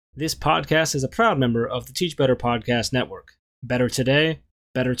This podcast is a proud member of the Teach Better Podcast Network. Better today,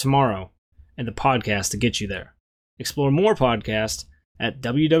 better tomorrow, and the podcast to get you there. Explore more podcasts at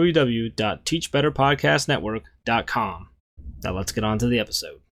www.teachbetterpodcastnetwork.com. Now let's get on to the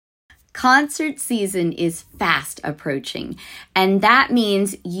episode. Concert season is fast approaching, and that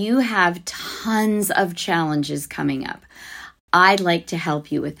means you have tons of challenges coming up. I'd like to help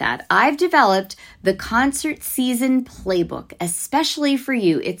you with that. I've developed the Concert Season Playbook, especially for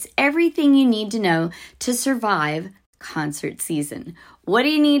you. It's everything you need to know to survive concert season. What do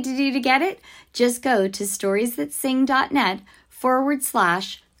you need to do to get it? Just go to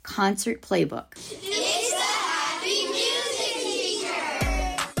storiesthatsing.net/concert playbook. It's the Happy Music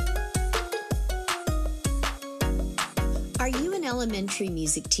Teacher! Are you an elementary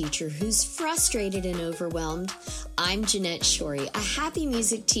music teacher who's frustrated and overwhelmed? I'm Jeanette Shorey, a happy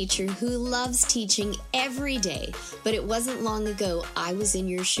music teacher who loves teaching every day, but it wasn't long ago I was in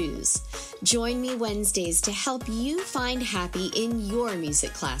your shoes. Join me Wednesdays to help you find happy in your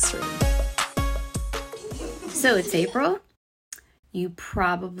music classroom. So it's April. You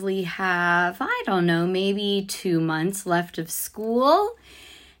probably have, maybe 2 months left of school.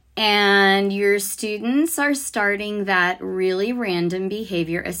 And your students are starting that really random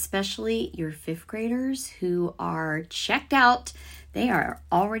behavior, especially your 5th graders who are checked out. They are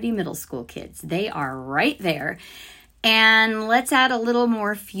already middle school kids. They are right there. And let's add a little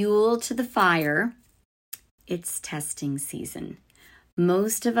more fuel to the fire. It's testing season.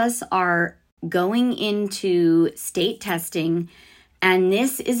 Most of us are going into state testing, and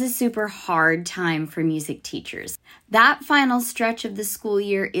this is a super hard time for music teachers. That final stretch of the school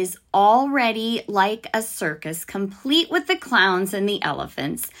year is already like a circus, complete with the clowns and the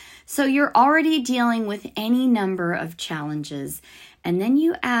elephants. So you're already dealing with any number of challenges. And then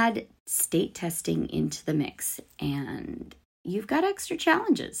you add state testing into the mix, and you've got extra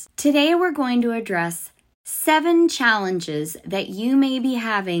challenges. Today we're going to address 7 challenges that you may be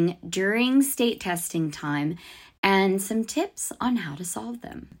having during state testing time and some tips on how to solve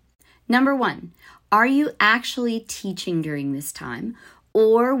them. Number 1, are you actually teaching during this time,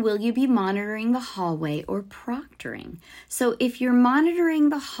 or will you be monitoring the hallway or proctoring? So if you're monitoring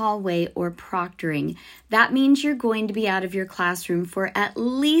the hallway or proctoring, that means you're going to be out of your classroom for at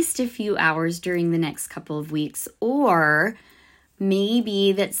least a few hours during the next couple of weeks, or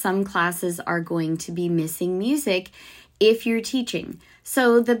maybe that some classes are going to be missing music if you're teaching.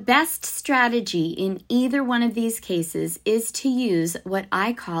 So the best strategy in either one of these cases is to use what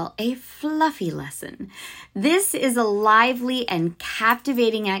I call a fluffy lesson. This is a lively and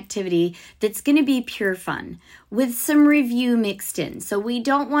captivating activity that's going to be pure fun with some review mixed in. So we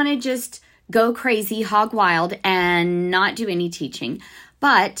don't want to just go crazy, hog wild, and not do any teaching.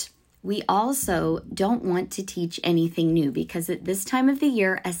 But we also don't want to teach anything new, because at this time of the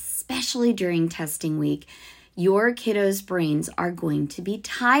year, especially during testing week, your kiddos' brains are going to be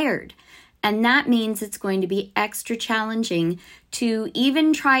tired. And that means it's going to be extra challenging to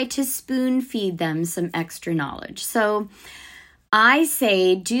even try to spoon feed them some extra knowledge. So I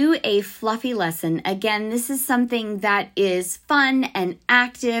say do a fluffy lesson. Again, this is something that is fun and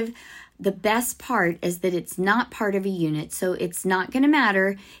active. The best part is that it's not part of a unit, so it's not going to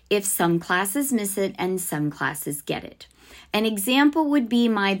matter if some classes miss it and some classes get it. An example would be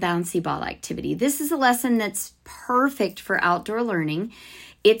my bouncy ball activity. This is a lesson that's perfect for outdoor learning.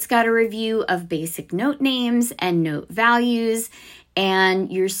 It's got a review of basic note names and note values, and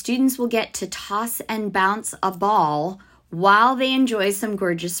your students will get to toss and bounce a ball while they enjoy some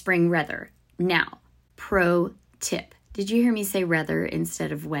gorgeous spring weather. Now, pro tip. Did you hear me say weather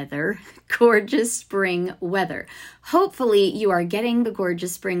instead of weather? Gorgeous spring weather. Hopefully you are getting the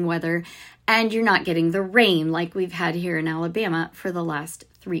gorgeous spring weather and you're not getting the rain like we've had here in Alabama for the last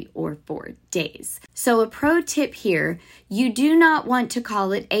 3 or 4 days. So a pro tip here, you do not want to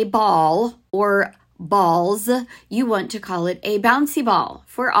call it a ball or balls. You want to call it a bouncy ball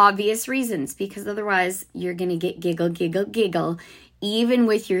for obvious reasons, because otherwise you're going to get giggle, giggle, giggle, even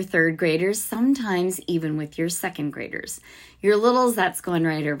with your 3rd graders, sometimes even with your 2nd graders. Your littles, that's going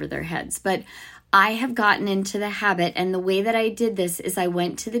right over their heads. But I have gotten into the habit, and the way that I did this is I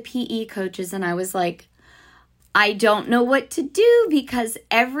went to the PE coaches and I was like, I don't know what to do, because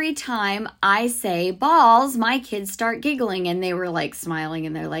every time I say balls, my kids start giggling, and they were like smiling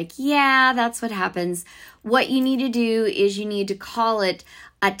and they're like, yeah, that's what happens. What you need to do is you need to call it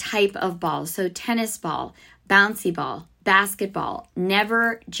a type of ball. So tennis ball, bouncy ball, basketball,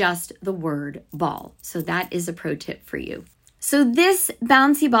 never just the word ball. So that is a pro tip for you. So this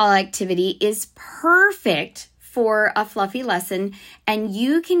bouncy ball activity is perfect for a fluffy lesson, and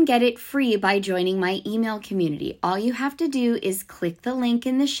you can get it free by joining my email community. All you have to do is click the link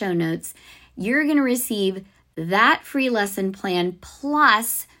in the show notes. You're going to receive that free lesson plan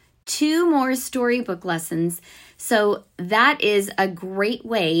plus 2 more storybook lessons. So that is a great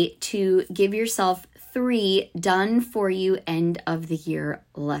way to give yourself 3 done for you end of the year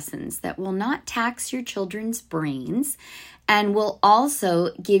lessons that will not tax your children's brains and will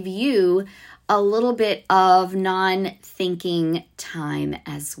also give you a little bit of non-thinking time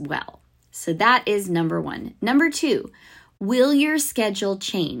as well. So that is number 1. Number 2, will your schedule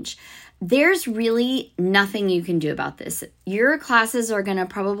change? There's really nothing you can do about this. Your classes are going to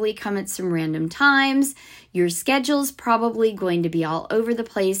probably come at some random times. Your schedule's probably going to be all over the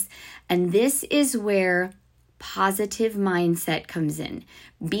place. And this is where positive mindset comes in.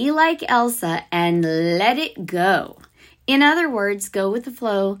 Be like Elsa and let it go. In other words, go with the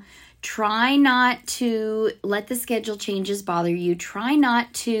flow. Try not to let the schedule changes bother you. Try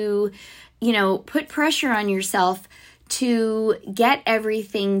not to, put pressure on yourself to get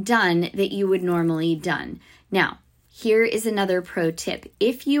everything done that you would normally done. Now, here is another pro tip.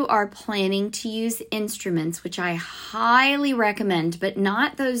 If you are planning to use instruments, which I highly recommend, but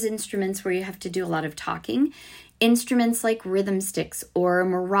not those instruments where you have to do a lot of talking, instruments like rhythm sticks or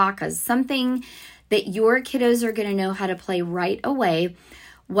maracas, something that your kiddos are going to know how to play right away,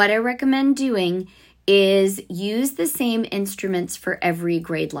 what I recommend doing is use the same instruments for every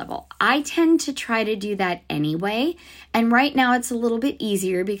grade level. I tend to try to do that anyway, and right now it's a little bit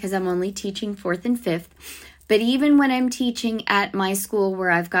easier because I'm only teaching 4th and 5th, but even when I'm teaching at my school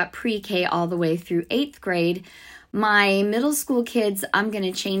where I've got pre-K all the way through 8th grade, my middle school kids, I'm going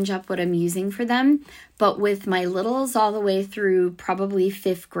to change up what I'm using for them, but with my littles all the way through probably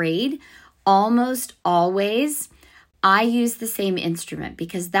 5th grade, almost always I use the same instrument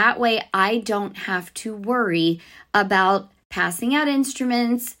because that way I don't have to worry about passing out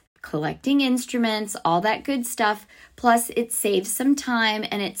instruments, collecting instruments, all that good stuff. Plus, it saves some time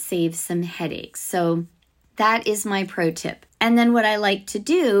and it saves some headaches. So that is my pro tip. And then what I like to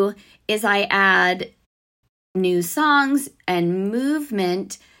do is I add new songs and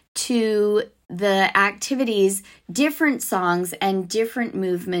movement to the activities, different songs and different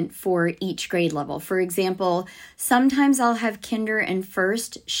movement for each grade level. For example, sometimes I'll have kinder and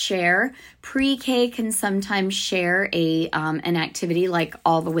first share. Pre-K can sometimes share an activity like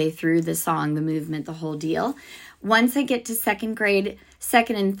all the way through the song, the movement, the whole deal. Once I get to 2nd grade,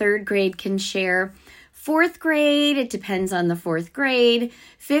 2nd and 3rd grade can share. 4th grade, it depends on the 4th grade.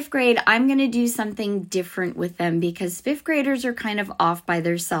 5th grade, I'm going to do something different with them because 5th graders are kind of off by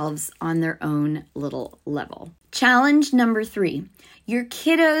themselves on their own little level. Challenge number 3. Your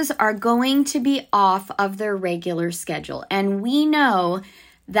kiddos are going to be off of their regular schedule. And we know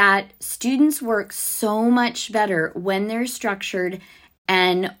that students work so much better when they're structured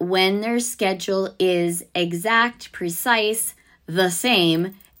and when their schedule is exact, precise, the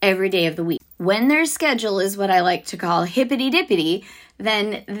same every day of the week. When their schedule is what I like to call hippity-dippity,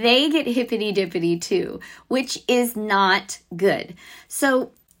 then they get hippity-dippity too, which is not good.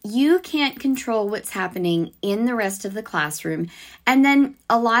 So you can't control what's happening in the rest of the classroom. And then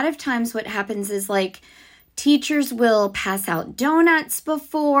a lot of times what happens is like teachers will pass out donuts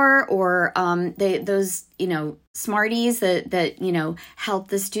before or those Smarties that help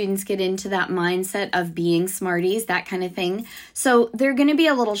the students get into that mindset of being Smarties, that kind of thing. So they're going to be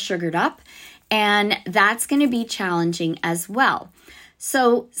a little sugared up, and that's going to be challenging as well.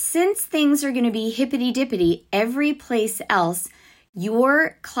 So since things are going to be hippity-dippity every place else,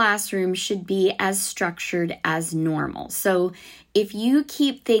 your classroom should be as structured as normal. So if you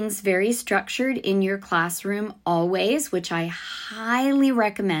keep things very structured in your classroom always, which I highly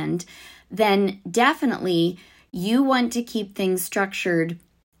recommend, then definitely you want to keep things structured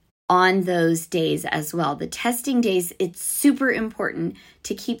on those days as well. The testing days, it's super important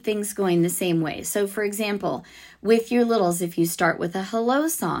to keep things going the same way. So for example, with your littles, if you start with a hello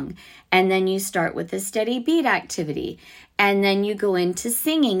song, and then you start with a steady beat activity, and then you go into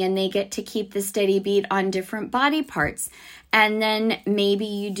singing and they get to keep the steady beat on different body parts, and then maybe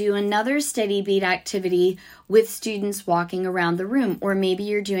you do another steady beat activity with students walking around the room, or maybe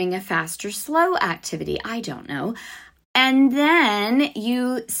you're doing a fast or slow activity, I don't know. And then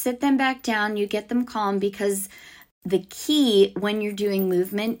you sit them back down, you get them calm, because the key when you're doing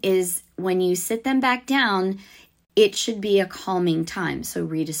movement is when you sit them back down, it should be a calming time. So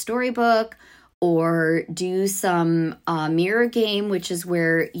read a storybook or do some mirror game, which is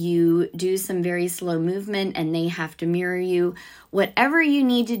where you do some very slow movement and they have to mirror you. Whatever you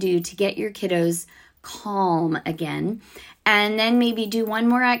need to do to get your kiddos calm again. And then maybe do one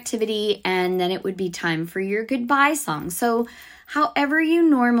more activity, and then it would be time for your goodbye song. So however you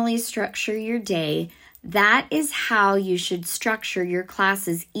normally structure your day, that is how you should structure your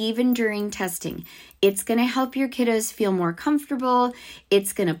classes even during testing. It's going to help your kiddos feel more comfortable.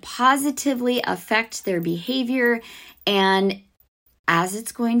 It's going to positively affect their behavior. And as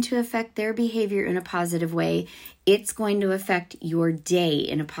it's going to affect their behavior in a positive way, it's going to affect your day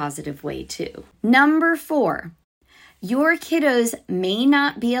in a positive way too. Number 4, your kiddos may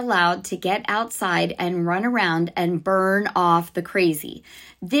not be allowed to get outside and run around and burn off the crazy.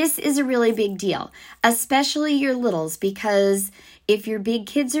 This is a really big deal, especially your littles, because if your big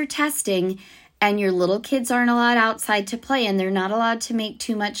kids are testing and your little kids aren't allowed outside to play and they're not allowed to make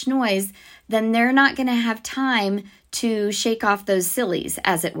too much noise, then they're not going to have time to shake off those sillies,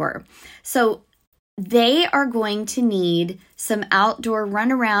 as it were. So they are going to need some outdoor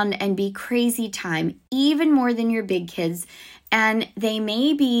run around and be crazy time, even more than your big kids. And they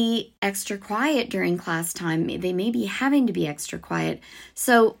may be extra quiet during class time. They may be having to be extra quiet.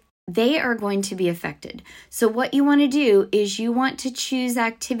 So they are going to be affected. So what you want to do is you want to choose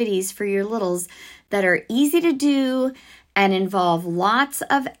activities for your littles that are easy to do and involve lots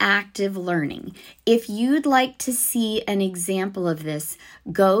of active learning. If you'd like to see an example of this,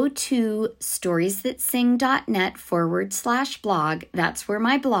 go to storiesthatsing.net/blog. That's where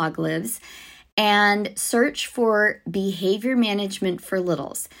my blog lives. And search for behavior management for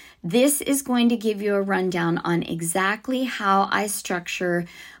littles. This is going to give you a rundown on exactly how I structure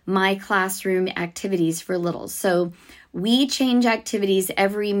my classroom activities for littles. So we change activities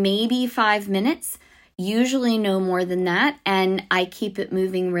every maybe 5 minutes. Usually no more than that, and I keep it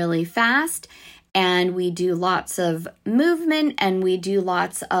moving really fast, and we do lots of movement, and we do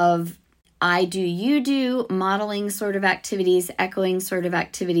lots of I do, you do, modeling sort of activities, echoing sort of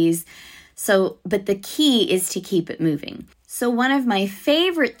activities. So, but the key is to keep it moving. So one of my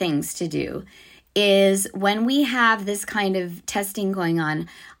favorite things to do is when we have this kind of testing going on,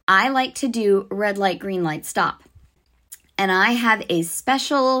 I like to do red light, green light, stop. And I have a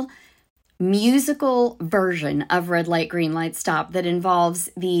special musical version of red light, green light, stop that involves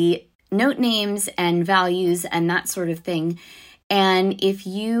the note names and values and that sort of thing. And if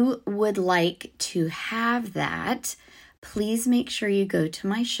you would like to have that, please make sure you go to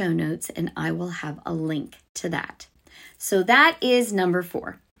my show notes and I will have a link to that. So that is number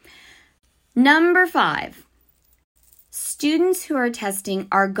 4. Number 5. Students who are testing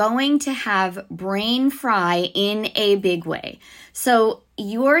are going to have brain fry in a big way. So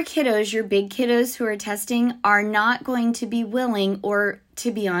your kiddos, your big kiddos who are testing, are not going to be willing or,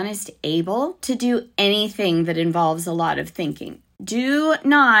 to be honest, able to do anything that involves a lot of thinking. Do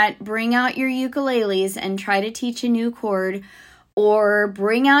not bring out your ukuleles and try to teach a new chord, or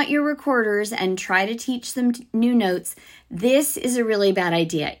bring out your recorders and try to teach them new notes. This is a really bad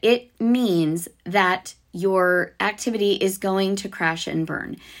idea. It means that your activity is going to crash and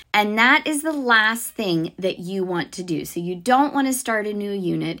burn. And that is the last thing that you want to do. So you don't want to start a new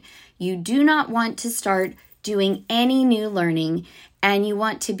unit. You do not want to start doing any new learning. And you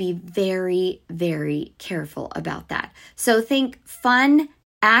want to be very, very careful about that. So think fun,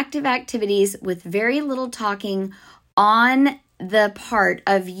 active activities with very little talking on the part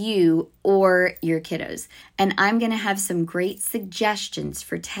of you or your kiddos. And I'm going to have some great suggestions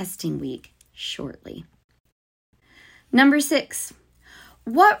for testing week shortly. Number 6,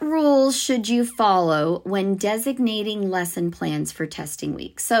 what rules should you follow when designating lesson plans for testing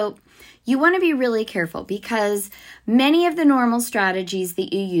week? So you want to be really careful because many of the normal strategies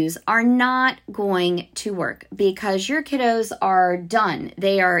that you use are not going to work because your kiddos are done.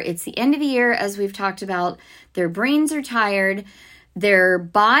 It's the end of the year, as we've talked about. Their brains are tired. Their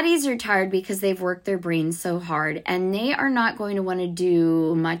bodies are tired because they've worked their brains so hard, and they are not going to want to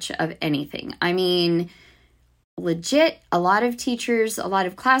do much of anything. I mean, legit, a lot of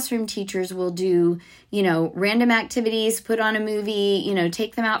classroom teachers will do, random activities, put on a movie,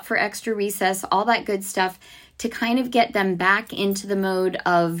 take them out for extra recess, all that good stuff to kind of get them back into the mode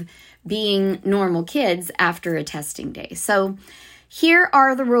of being normal kids after a testing day. So here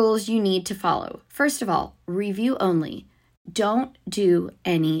are the rules you need to follow. First of all, review only. Don't do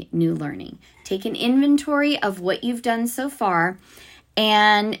any new learning. Take an inventory of what you've done so far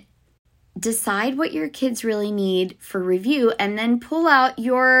and decide what your kids really need for review, and then pull out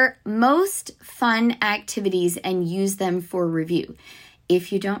your most fun activities and use them for review.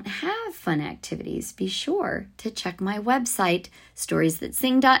 If you don't have fun activities, be sure to check my website,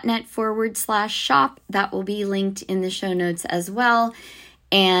 storiesthatsing.net/shop. That will be linked in the show notes as well.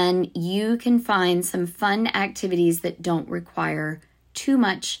 And you can find some fun activities that don't require too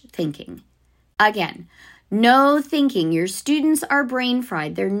much thinking. Again, no thinking. Your students are brain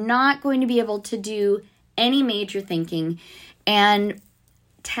fried. They're not going to be able to do any major thinking. And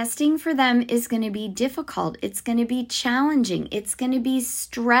testing for them is going to be difficult. It's going to be challenging. It's going to be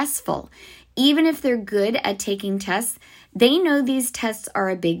stressful. Even if they're good at taking tests, they know these tests are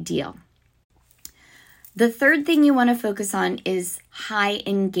a big deal. The third thing you want to focus on is high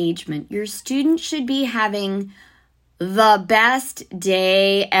engagement. Your student should be having the best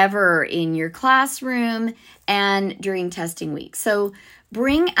day ever in your classroom and during testing week. So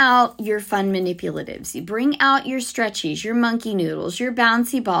bring out your fun manipulatives. You bring out your stretchies, your monkey noodles, your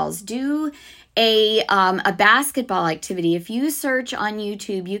bouncy balls. Do a basketball activity. If you search on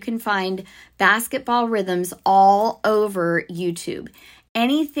YouTube, you can find basketball rhythms all over YouTube.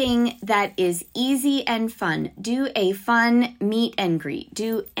 Anything that is easy and fun. Do a fun meet and greet.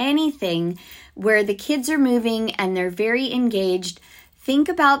 Do anything where the kids are moving and they're very engaged. Think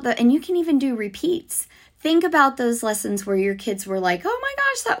about and you can even do repeats. Think about those lessons where your kids were like, oh my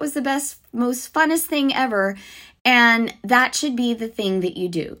gosh, that was the best, most funnest thing ever. And that should be the thing that you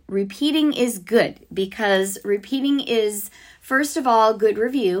do. Repeating is good because repeating is, first of all, good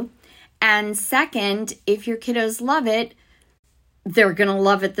review. And second, if your kiddos love it, they're going to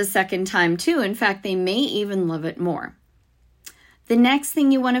love it the second time too. In fact, they may even love it more. The next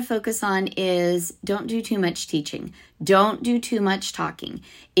thing you want to focus on is don't do too much teaching. Don't do too much talking.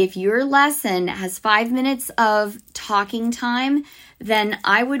 If your lesson has 5 minutes of talking time, then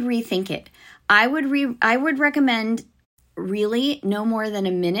I would rethink it. I would recommend really no more than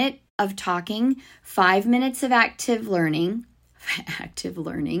a minute of talking, 5 minutes of active learning,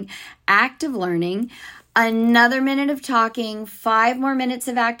 another minute of talking, 5 more minutes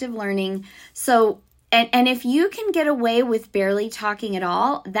of active learning. So, and if you can get away with barely talking at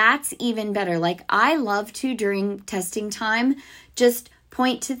all, that's even better. Like I love to, during testing time, just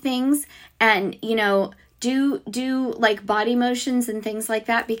point to things and, do like body motions and things like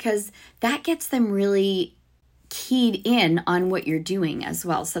that, because that gets them really keyed in on what you're doing as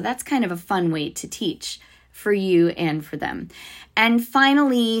well. So that's kind of a fun way to teach for you and for them. And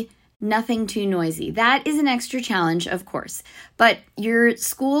finally, nothing too noisy. That is an extra challenge, of course, but your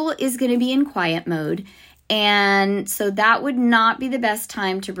school is going to be in quiet mode. And so that would not be the best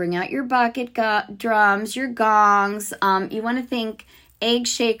time to bring out your bucket drums, your gongs. You want to think egg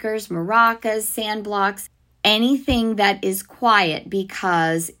shakers, maracas, sand blocks, anything that is quiet,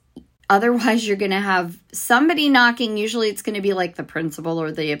 because otherwise you're going to have somebody knocking. Usually it's going to be like the principal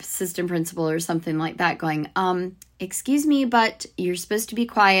or the assistant principal or something like that going, excuse me, but you're supposed to be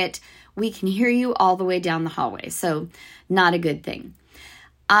quiet. We can hear you all the way down the hallway. So not a good thing.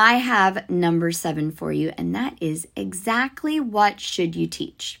 I have number 7 for you, and that is exactly what should you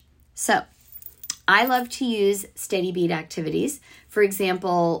teach. So I love to use steady beat activities. For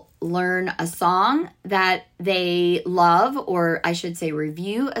example, learn a song that they love, or I should say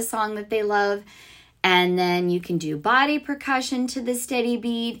review a song that they love. And then you can do body percussion to the steady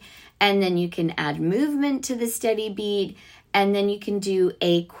beat. And then you can add movement to the steady beat. And then you can do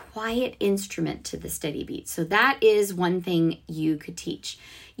a quiet instrument to the steady beat. So that is one thing you could teach.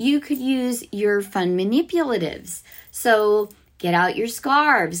 You could use your fun manipulatives. So get out your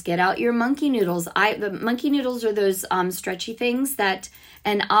scarves, get out your monkey noodles. The monkey noodles are those stretchy things that,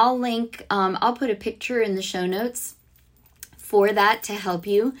 and I'll link, I'll put a picture in the show notes for that to help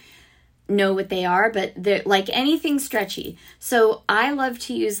you know what they are, but they're like anything stretchy. So I love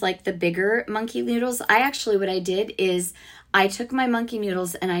to use like the bigger monkey noodles. What I did is I took my monkey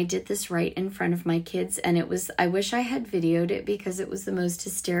noodles and I did this right in front of my kids, and I wish I had videoed it because it was the most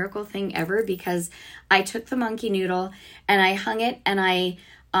hysterical thing ever, because I took the monkey noodle and I hung it and I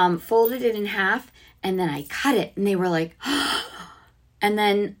folded it in half and then I cut it, and they were like, and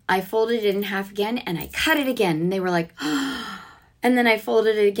then I folded it in half again and I cut it again, and they were like, and then I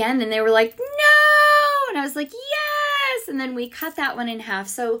folded it again and they were like, no, and I was like, yes, and then we cut that one in half.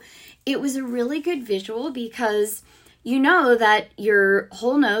 So it was a really good visual, because you know that your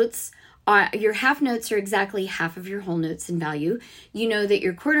whole notes, your half notes are exactly half of your whole notes in value. You know that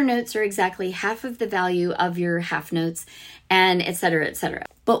your quarter notes are exactly half of the value of your half notes, and et cetera, et cetera.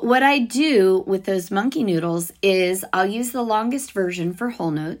 But what I do with those monkey noodles is I'll use the longest version for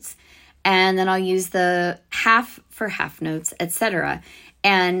whole notes, and then I'll use the half for half notes, et cetera.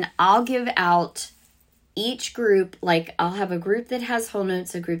 And I'll give out each group, like I'll have a group that has whole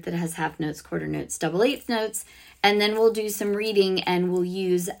notes, a group that has half notes, quarter notes, double eighth notes, and then we'll do some reading and we'll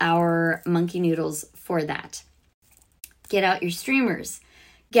use our monkey noodles for that. Get out your streamers,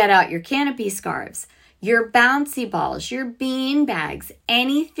 get out your canopy scarves, your bouncy balls, your bean bags,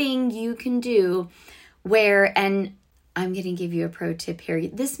 anything you can do where, and I'm going to give you a pro tip here.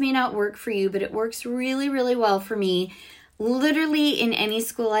 This may not work for you, but it works really, really well for me. Literally in any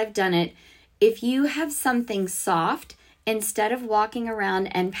school I've done it, if you have something soft, instead of walking around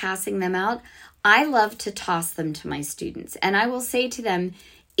and passing them out, I love to toss them to my students. And I will say to them,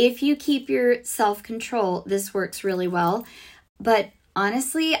 if you keep your self-control, this works really well. But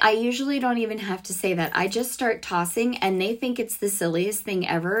honestly, I usually don't even have to say that. I just start tossing and they think it's the silliest thing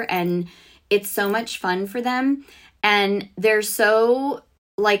ever. And it's so much fun for them. And they're so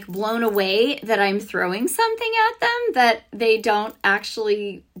like blown away that I'm throwing something at them that they don't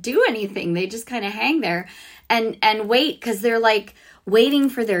actually do anything. They just kind of hang there and wait, because they're like waiting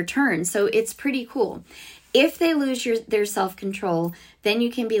for their turn. So it's pretty cool. If they lose their self-control, then you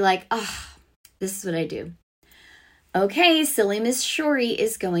can be like, this is what I do. Okay, silly Miss Shorey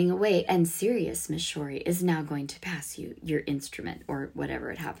is going away, and serious Miss Shorey is now going to pass you your instrument or whatever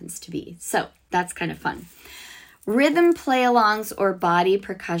it happens to be. So that's kind of fun. Rhythm play-alongs or body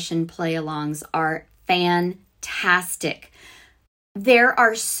percussion play-alongs are fantastic. There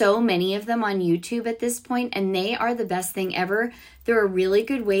are so many of them on YouTube at this point, and they are the best thing ever. They're a really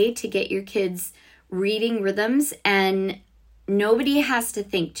good way to get your kids reading rhythms, and nobody has to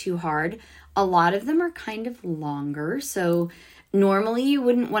think too hard. A lot of them are kind of longer, so normally you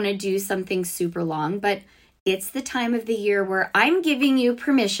wouldn't want to do something super long, but it's the time of the year where I'm giving you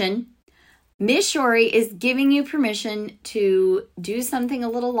permission. Miss Shorey is giving you permission to do something a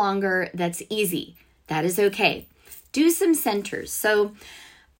little longer that's easy. That is okay. Do some centers. So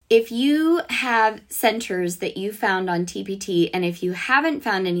if you have centers that you found on TPT, and if you haven't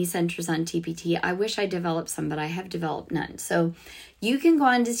found any centers on TPT, I wish I developed some, but I have developed none. So you can go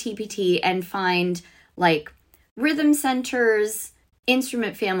onto TPT and find like rhythm centers,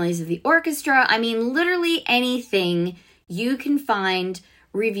 instrument families of the orchestra. I mean, literally anything you can find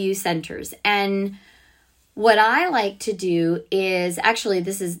review centers. And what I like to do is, actually,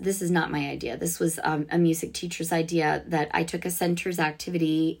 this is not my idea. This was a music teacher's idea that I took a centers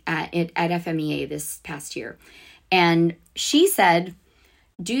activity at FMEA this past year. And she said,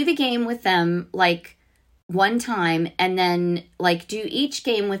 do the game with them like one time, and then like do each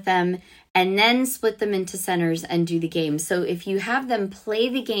game with them and then split them into centers and do the game. So if you have them play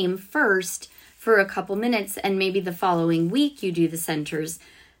the game first for a couple minutes, and maybe the following week you do the centers.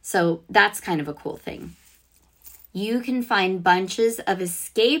 So that's kind of a cool thing. You can find bunches of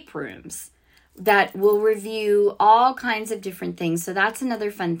escape rooms that will review all kinds of different things. So that's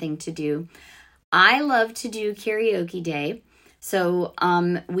another fun thing to do. I love to do karaoke day. So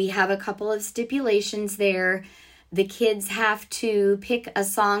we have a couple of stipulations there. The kids have to pick a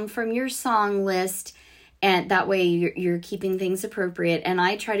song from your song list, and that way you're keeping things appropriate. And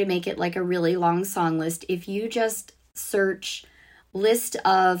I try to make it like a really long song list. If you just search list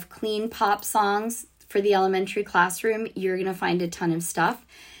of clean pop songs for the elementary classroom, you're going to find a ton of stuff.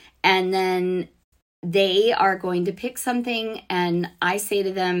 And then they are going to pick something, and I say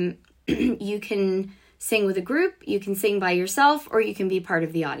to them, you can sing with a group, you can sing by yourself, or you can be part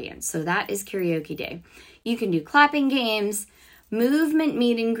of the audience. So that is karaoke day. You can do clapping games, movement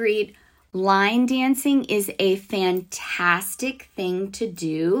meet and greet. Line dancing is a fantastic thing to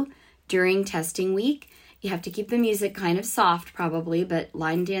do during testing week. You have to keep the music kind of soft probably, but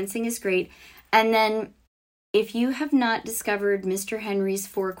line dancing is great. And then if you have not discovered Mr. Henry's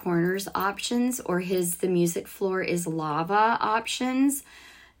Four Corners options or his The Music Floor is Lava options,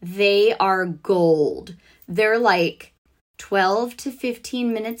 they are gold. They're like 12 to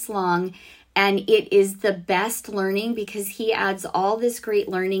 15 minutes long, and it is the best learning because he adds all this great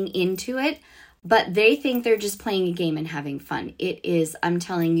learning into it, but they think they're just playing a game and having fun. It is, I'm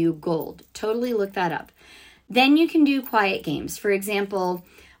telling you, gold. Totally look that up. Then you can do quiet games. For example,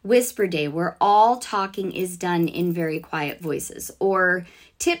 Whisper Day, where all talking is done in very quiet voices, or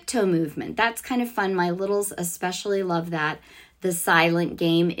Tiptoe Movement. That's kind of fun. My littles especially love that. The silent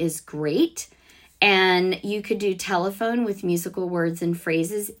game is great. And you could do telephone with musical words and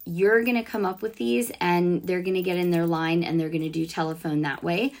phrases. You're going to come up with these, and they're going to get in their line, and they're going to do telephone that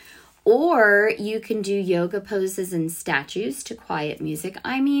way. Or you can do yoga poses and statues to quiet music.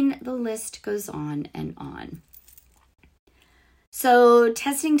 I mean, the list goes on and on. So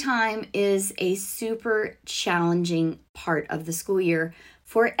testing time is a super challenging part of the school year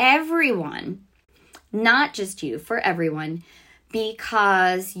for everyone, not just you, for everyone,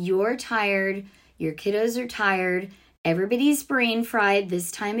 because you're tired, your kiddos are tired, everybody's brain fried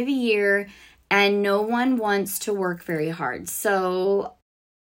this time of the year, and no one wants to work very hard. So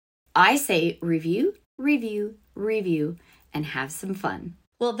I say review, review, review, and have some fun.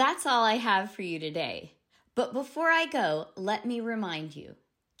 Well, that's all I have for you today. But before I go, let me remind you,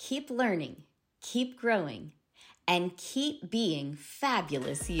 keep learning, keep growing, and keep being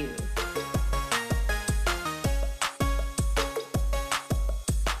fabulous you.